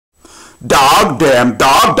Dog, damn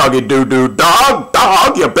dog, doggy doo-doo, dog,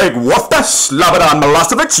 dog, you big woofter, slap it on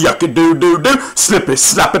Milosevic, yucky doo-doo-doo, slippy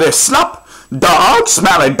slappity slap. Dog,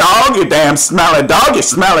 smelly dog, you damn smelly dog, you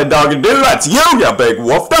smelly doggy doo, that's you big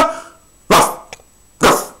woofter. Ruff,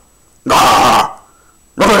 ruff, ah,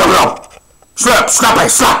 slip, snappy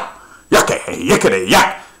slap, yucky, yickety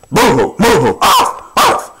yak, boo-hoo, moo-hoo, off,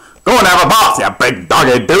 off, go and have a bath, you big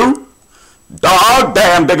doggy doo. Dog,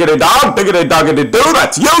 damn diggity doggity doo,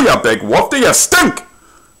 that's you big woofter, you stink.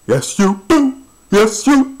 Yes you do, yes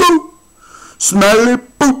you do. Smelly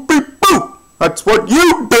poopy poo, that's what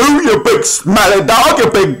you do, you big smelly dog,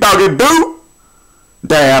 you big doggy doo.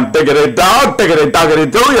 Damn diggity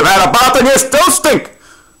doggity doo, you've had a bath and you still stink.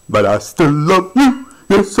 But I still love you,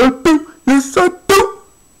 yes I do, yes I do.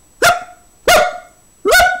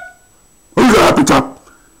 Who's a happy chap?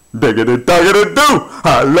 Diggity doggity doo,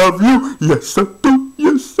 I love you, yes I do,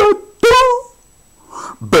 yes I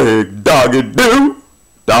do. Big doggy doo,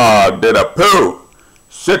 dog did a poo.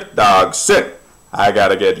 Sit dog sit, I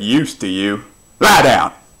gotta get used to you. Lie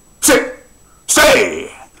down, sit,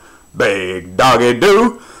 stay. Big doggy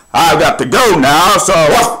doo, I've got to go now, so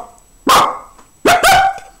woof, woof, yip,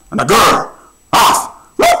 yip, and the grr, off,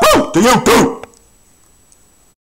 whoop, whoop, to you too.